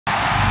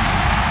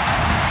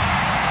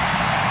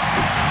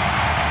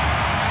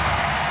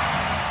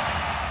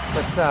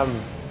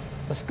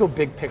let's go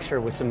big picture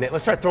with some.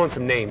 Let's start throwing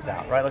some names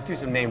out, right? Let's do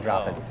some name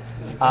dropping.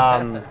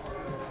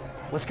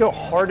 Let's go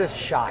hardest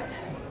shot.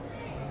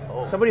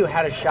 Oh. Somebody who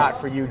had a shot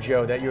for you,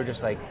 Joe, that you were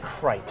just like,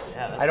 cripes.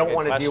 Yeah, I don't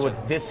want to deal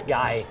with this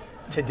guy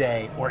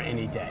today or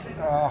any day.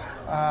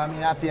 I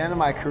mean, at the end of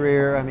my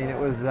career, I mean, it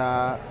was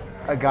a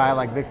guy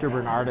like Victor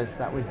Bernardus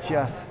that would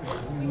just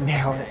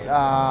nail it.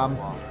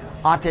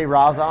 Ante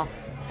Razov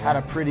had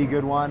a pretty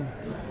good one.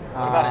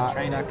 What about in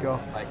training?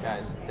 Like,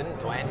 guys, didn't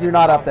Dwayne? You're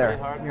not up there.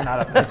 You're not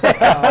up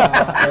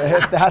there.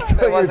 If that's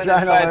what you're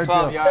trying to learn.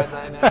 12 yards,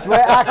 I know.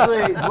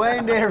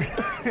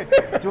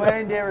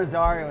 Dwayne De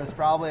Rosario was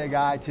probably a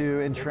guy too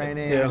in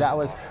training. Yeah. That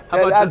was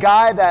a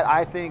guy that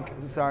I think.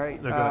 Sorry,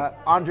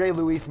 Andre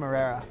Luis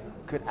Moreira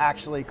could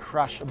actually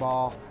crush a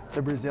ball.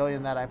 The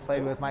Brazilian that I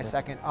played with, my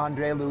second,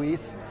 Andre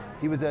Luis.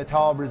 He was a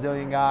tall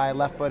Brazilian guy,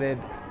 left-footed.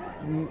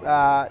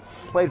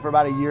 Played for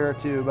about a year or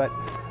two, but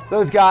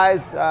those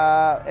guys,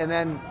 and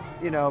then.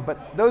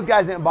 But those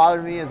guys didn't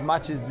bother me as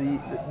much as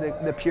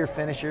the pure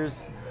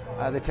finishers,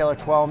 the Taylor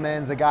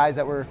Twellmans, the guys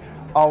that were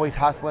always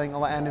hustling.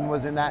 Landon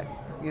was in that,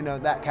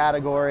 that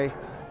category.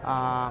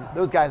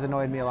 Those guys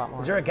annoyed me a lot more.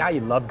 Is there a guy you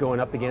love going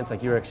up against?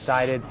 Like you were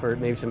excited for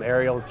maybe some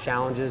aerial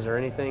challenges or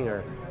anything?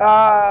 Or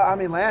I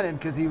mean Landon,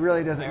 because he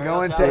really doesn't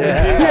go into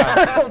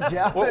aerial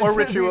challenges. Or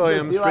Richie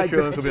Williams. Richie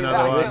Williams would be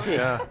another one.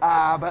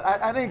 Yeah. But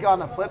I think on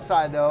the flip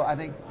side, though, I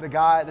think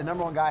the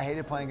number one guy I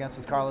hated playing against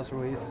was Carlos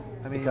Ruiz.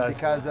 I mean,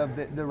 because of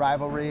the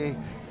rivalry.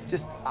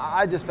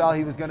 I just felt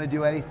he was going to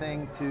do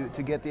anything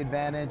to get the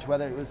advantage,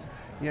 whether it was,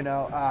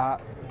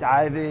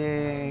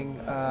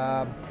 diving.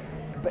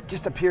 But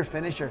just a pure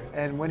finisher.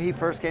 And when he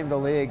first came to the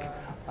league,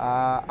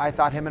 I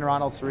thought him and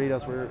Ronald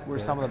Cerritos were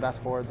some of the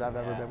best forwards I've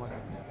ever been with.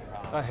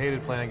 I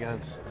hated playing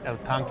against El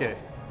Tanque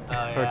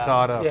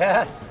Hurtado.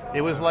 Yes.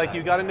 It was like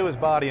you got into his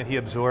body and he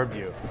absorbed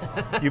you.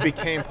 You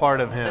became part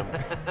of him.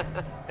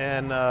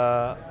 And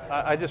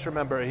I just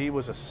remember he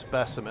was a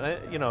specimen.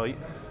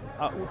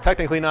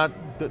 Technically not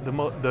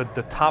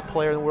the top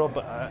player in the world,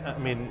 but I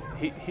mean,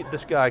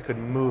 this guy could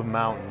move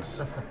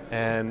mountains,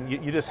 and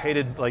you just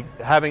hated like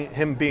having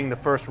him being the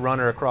first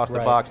runner across the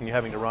box and you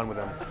having to run with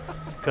him,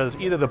 because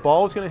either the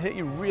ball was going to hit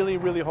you really,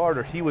 really hard,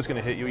 or he was going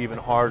to hit you even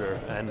harder.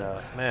 And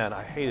man,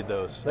 I hated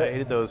those.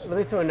 Let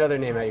me throw another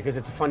name at you because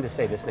it's fun to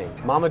say this name,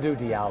 Mamadou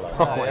Diallo.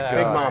 Oh my God.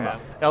 Big Mama.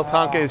 El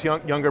Tanque's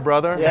younger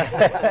brother.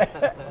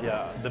 Yeah.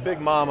 Yeah, the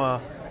Big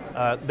Mama.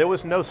 There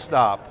was no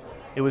stop.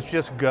 It was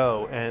just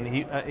go, and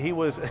he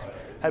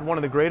had one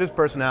of the greatest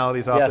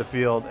personalities off the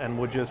field, and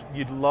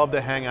you'd love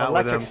to hang out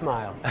with him.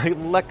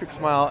 Electric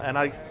smile, and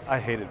I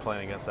hated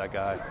playing against that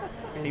guy.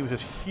 He was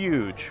just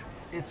huge.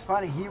 It's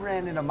funny, he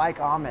ran into Mike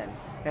Amon,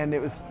 and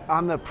it was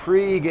on the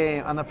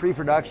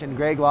pre-production.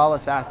 Greg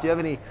Lawless asked, "Do you have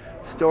any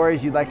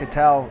stories you'd like to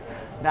tell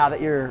now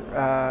that your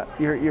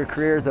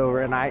career's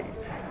over?"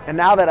 And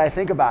now that I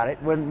think about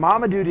it, when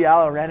Mamadou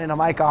Diallo ran into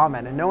Mike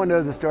Amon, and no one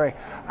knows the story,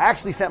 I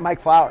actually sent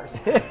Mike flowers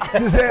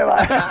to say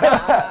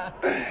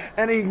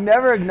and he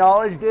never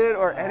acknowledged it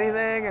or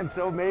anything, and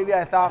so maybe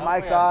I thought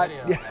Mike thought,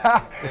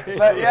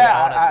 but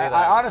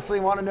I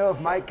honestly want to know if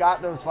Mike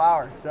got those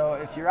flowers. So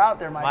if you're out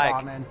there, Mike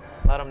Amon,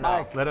 let him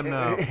know. Let him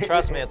know.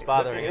 Trust me, it's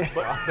bothering him.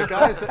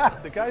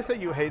 The guys that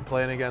you hate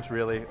playing against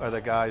really are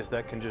the guys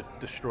that can just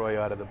destroy you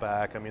out of the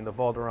back. I mean, the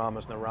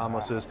Valderramas and the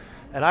Ramoses.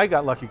 And I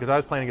got lucky because I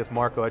was playing against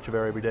Marco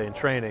Echeverri every day in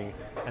training,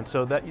 and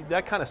so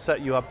that kind of set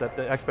you up that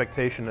the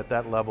expectation at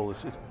that level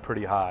is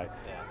pretty high.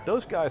 Yeah.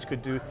 Those guys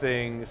could do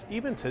things,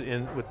 even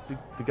with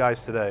the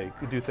guys today,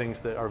 could do things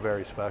that are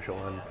very special.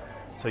 And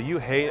so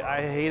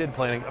I hated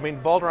playing. I mean,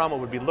 Valderrama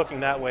would be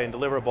looking that way and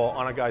deliver a ball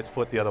on a guy's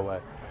foot the other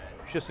way.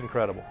 It's just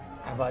incredible.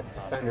 How about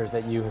defenders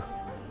that you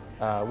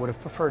would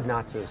have preferred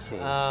not to have seen?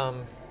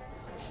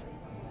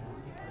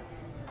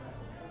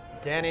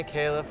 Danny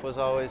Califf was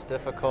always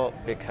difficult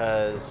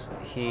because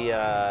he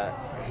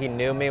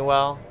knew me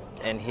well,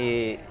 and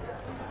he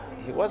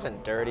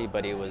wasn't dirty,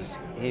 but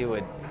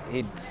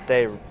he'd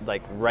stay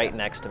like right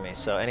next to me.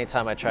 So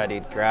anytime I tried,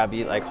 he'd grab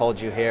you, like hold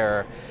you here,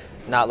 or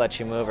not let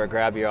you move, or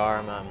grab your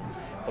arm.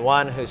 The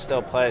one who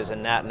still plays,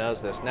 and Nat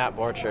knows this, Nat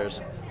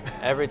Borchers.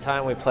 Every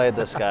time we played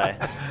this guy,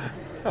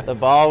 the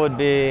ball would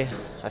be,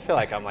 I feel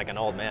like I'm like an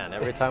old man.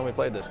 Every time we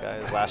played this guy,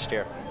 it was last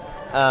year.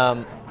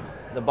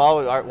 The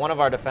ball one of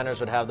our defenders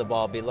would have the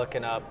ball, be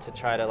looking up to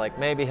try to like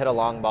maybe hit a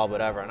long ball,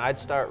 whatever. And I'd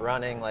start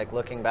running, like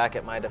looking back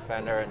at my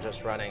defender and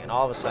just running. And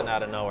all of a sudden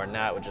out of nowhere,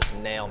 Nat would just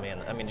nail me.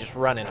 And I mean, just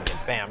run into me,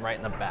 bam, right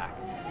in the back.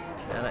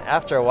 And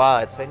after a while,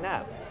 I'd say,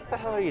 Nat, what the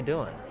hell are you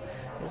doing?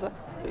 He's like,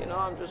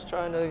 I'm just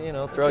trying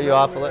to, throw you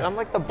off a little. I'm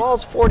like, the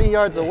ball's 40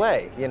 yards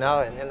away, and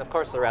of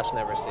course the refs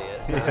never see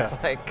it. So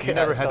it's like, you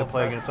never had to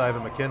play against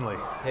Ivan McKinley.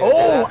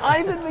 Oh,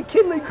 Ivan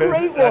McKinley,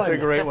 great one. That's a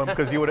great one,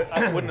 because you wouldn't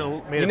have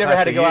made it. You never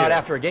had to go out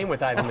after a game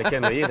with Ivan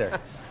McKinley either.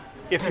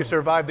 If you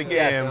survived the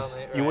game,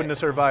 you wouldn't have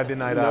survived the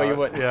night out. No, you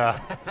wouldn't. Yeah.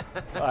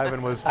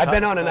 Ivan was. I've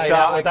been on a night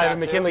out with Ivan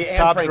McKinley and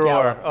top Frank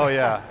drawer. Gallo. Oh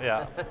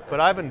yeah. But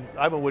Ivan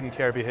wouldn't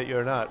care if he hit you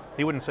or not.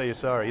 He wouldn't say you're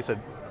sorry. He said,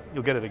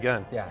 "You'll get it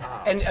again." Yeah,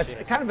 and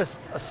kind of a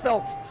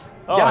svelte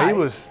guy. He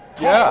was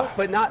tall,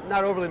 but not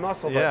overly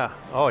muscled. Yeah.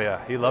 Oh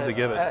yeah, he loved to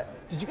give it.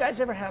 Did you guys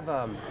ever have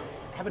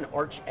an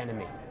arch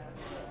enemy?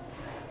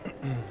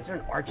 Is there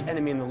an arch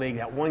enemy in the league?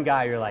 That one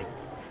guy you're like,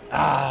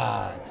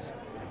 it's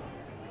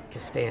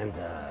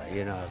Costanza,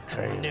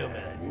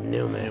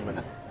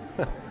 Newman.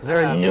 Is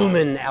there a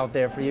Newman out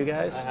there for you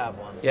guys? I have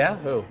one. Yeah?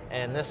 Who?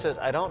 And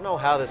I don't know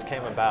how this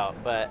came about,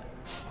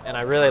 and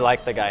I really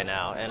like the guy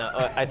now. And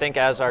I think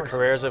as our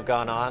careers have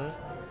gone on,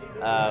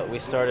 we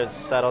started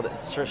settled.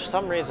 For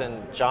some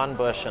reason, John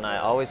Bush and I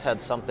always had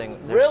something.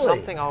 There's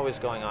something always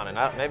going on,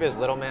 and maybe it's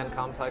little man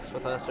complex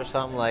with us or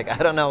something. Like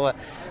I don't know what.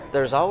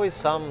 There's always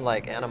some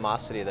like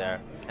animosity there,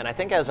 and I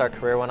think as our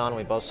career went on,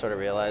 we both sort of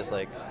realized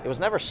like it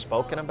was never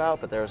spoken about,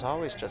 but there was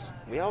always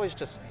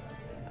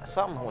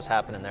something was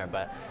happening there.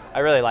 But I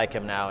really like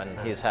him now, and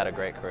he's had a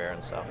great career,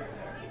 and so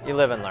you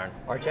live and learn.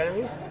 Arch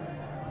enemies?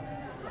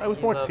 It was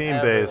more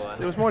team-based.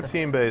 It was more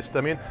team-based.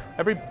 I mean,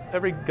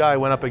 every guy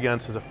went up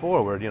against as a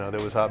forward. There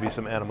was obviously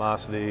some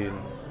animosity,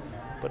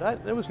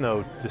 but there was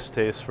no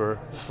distaste for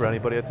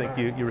anybody. I think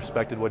you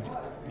respected what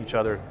each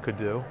other could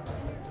do.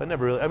 So I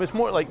never really. I mean, it's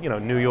more like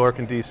New York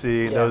and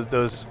D.C.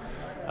 Those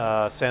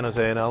San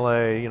Jose and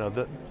L.A.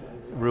 The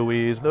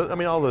Ruiz.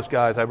 All those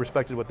guys. I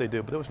respected what they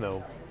do, but there was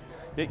no.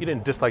 You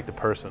didn't dislike the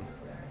person.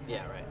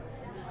 Yeah, right.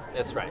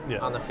 That's right. Yeah.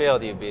 On the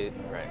field, you'd be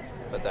right,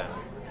 but then.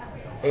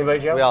 Anybody,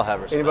 Joe? We all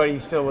have respect. Anybody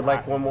still would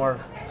like one more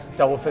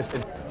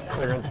double-fisted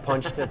clearance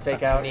punch to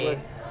take out with?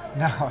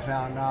 No.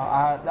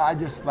 I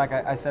just, like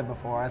I said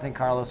before, I think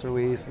Carlos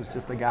Ruiz was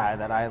just a guy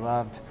that I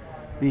loved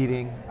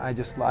beating. I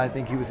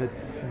think he was a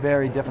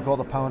very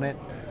difficult opponent.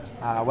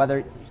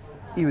 Whether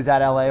he was at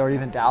LA or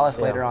even Dallas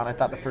later on, I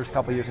thought the first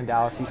couple years in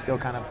Dallas, he still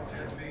kind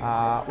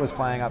of was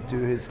playing up to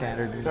his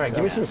standard. All right,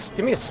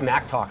 give me a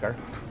smack talker.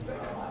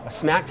 A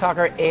smack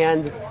talker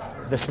and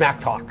the smack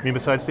talk. You mean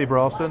besides Steve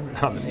Ralston? No,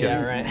 I'm just kidding.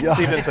 Yeah, right.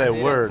 Steve didn't say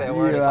a word.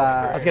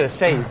 I was going to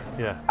say,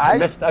 I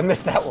missed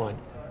that one.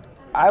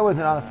 I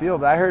wasn't on the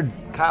field, but I heard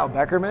Kyle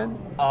Beckerman.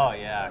 Oh,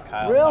 yeah,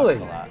 Kyle really?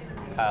 talks a lot.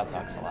 Kyle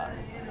talks a lot.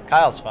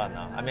 Kyle's fun, though.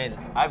 I mean,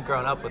 I've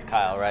grown up with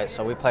Kyle, right?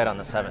 So we played on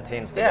the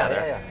 17s together.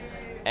 Yeah.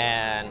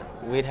 And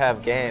we'd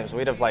have games.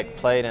 We'd have,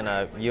 played in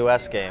a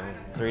U.S. game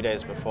 3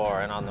 days before,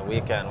 and on the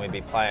weekend we'd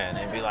be playing. And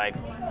he'd be like,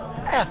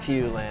 F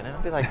you, Landon.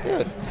 I'd be like,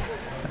 dude.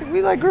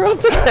 We grew up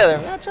together,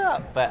 match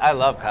up. But I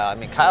love Kyle. I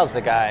mean, Kyle's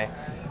the guy.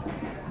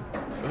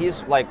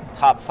 He's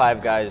top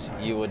 5 guys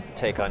you would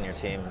take on your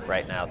team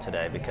right now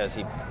today because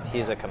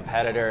he's a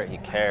competitor, he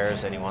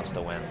cares, and he wants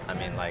to win. I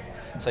mean,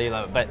 so you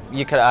love it.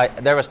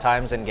 But there was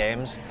times in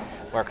games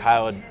where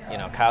Kyle would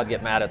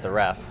get mad at the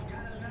ref,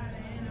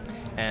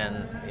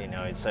 and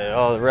he'd say,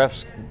 "Oh, the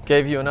refs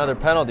gave you another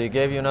penalty.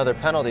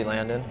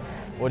 Landon.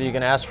 What are you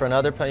going to ask for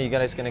another penalty? You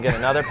guys going to get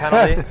another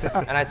penalty?"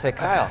 And I'd say,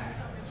 "Kyle,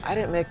 I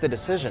didn't make the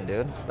decision,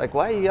 dude.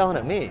 Why are you yelling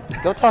at me?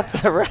 Go talk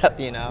to the ref,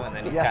 And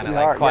then he kind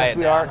of quiet down. Yes,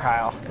 we are,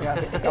 Kyle.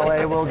 Yes,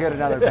 LA will get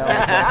another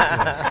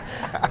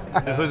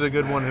penalty. Who's a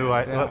good one who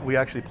we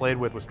actually played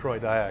with was Troy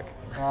Dyack.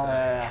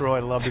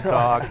 Troy loved to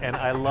talk, and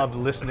I loved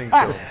listening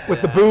to him.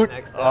 With the boot,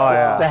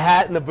 the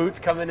hat and the boots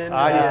coming in.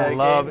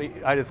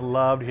 I just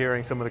loved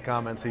hearing some of the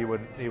comments he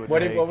would make.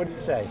 What would he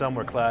say? Some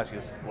were classy.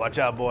 Watch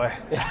out, boy.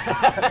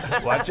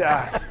 Watch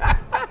out.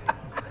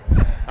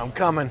 I'm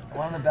coming.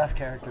 One of the best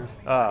characters.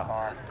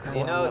 Do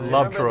you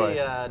remember Troy.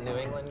 The New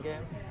England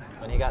game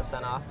when he got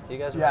sent off? Do you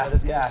guys remember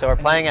this game? Yes. So we're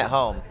playing at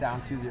home. Down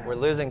 2-0. We're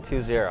losing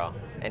 2-0,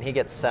 and he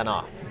gets sent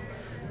off.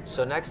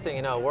 So next thing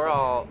you know, we're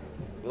all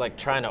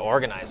trying to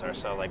organize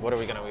ourselves. What are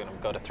we gonna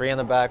go to 3 in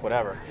the back,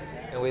 whatever.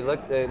 And we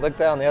look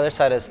down the other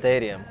side of the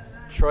stadium.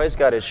 Troy's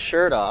got his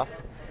shirt off,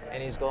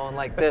 and he's going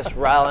like this,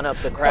 riling up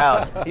the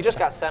crowd. He just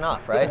got sent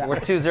off, right? We're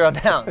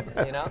 2-0 down,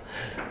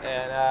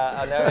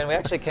 And we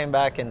actually came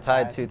back and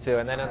tied 2-2.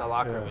 And then in the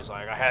locker room, he's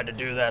like, "I had to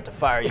do that to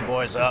fire you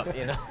boys up,"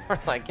 We're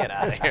like, "Get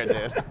out of here,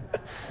 dude."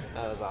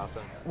 That was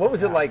awesome. What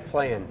was it like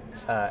playing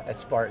at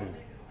Spartan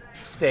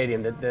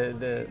Stadium,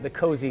 the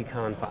cozy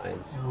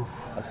confines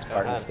of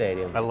Spartan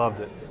Stadium? I loved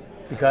it.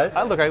 Because?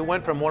 I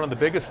went from one of the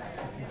biggest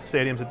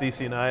stadiums at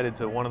DC United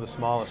to one of the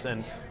smallest,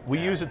 and we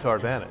used it to our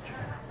advantage.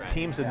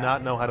 Teams did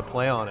not know how to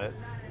play on it,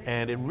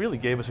 and it really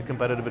gave us a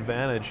competitive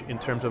advantage in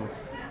terms of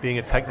being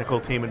a technical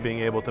team and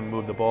being able to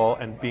move the ball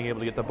and being able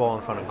to get the ball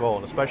in front of goal,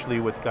 and especially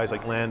with guys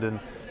like Landon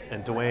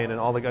and Dwayne and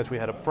all the guys we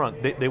had up front,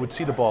 they would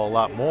see the ball a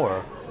lot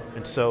more,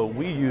 and so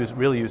we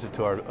really used it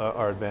to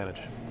our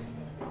advantage.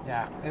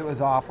 Yeah, it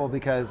was awful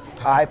because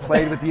I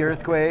played with the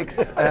Earthquakes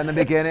in the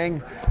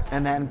beginning,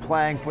 and then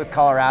playing with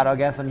Colorado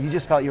against them, you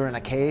just felt you were in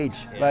a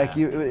cage. Yeah.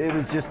 It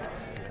was just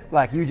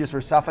you just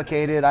were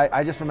suffocated.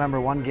 I just remember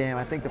one game,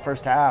 I think the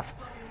first half,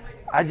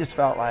 I just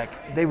felt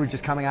like they were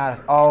just coming at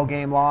us all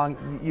game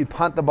long. You'd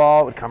punt the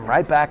ball, it would come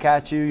right back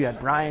at you. You had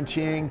Brian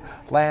Ching,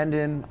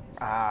 Landon,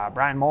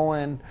 Brian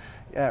Mullen,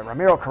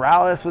 Ramiro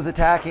Corrales was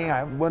attacking.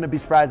 I wouldn't be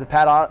surprised if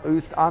Pat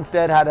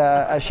Onstead had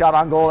a shot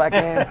on goal that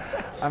game.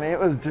 I mean, it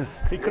was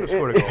just... He could have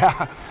scored a goal.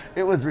 Yeah,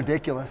 it was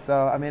ridiculous.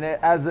 So, I mean,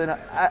 as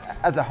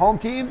a home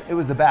team, it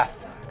was the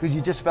best. Because you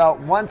just felt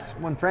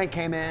when Frank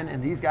came in,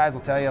 and these guys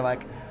will tell you,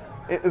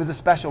 it was a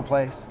special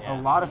place. Yeah.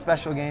 A lot of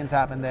special games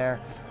happened there.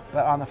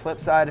 But on the flip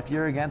side, if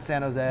you're against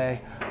San Jose,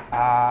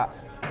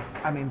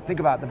 I mean, think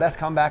about it. The best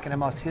comeback in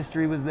MLS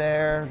history was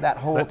there. That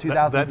whole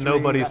 2003. That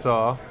nobody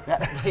saw.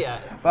 Yeah.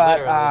 But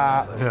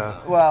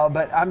Yeah.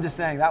 but I'm just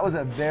saying that was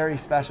a very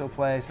special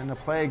place, and to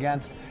play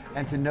against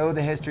and to know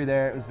the history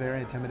there, it was very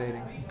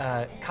intimidating.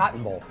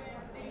 Cotton Bowl.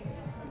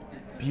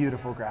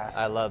 Beautiful grass.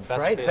 I love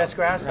best Right? field. Best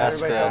grass,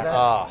 everybody says that?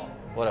 Oh,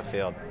 what a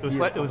field.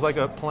 It was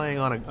like playing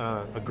on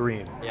a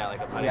green. Yeah,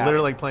 like a putting. Yeah.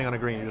 Literally like playing on a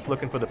green. You're just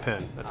looking for the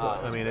pin. That's all.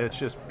 I mean, it's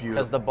just beautiful.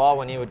 Because the ball,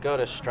 when you would go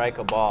to strike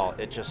a ball,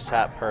 it just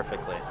sat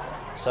perfectly.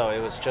 So it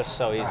was just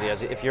so easy.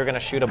 As if you're going to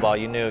shoot a ball,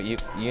 you knew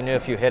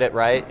if you hit it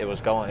right, it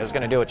was going. It was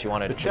going to do what you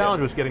wanted it to do. The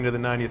challenge was getting to the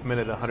 90th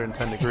minute at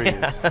 110 degrees.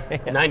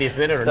 90th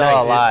minute or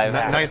Still alive.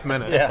 Ninth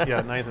minute. Yeah.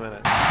 Yeah, 9th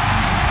minute.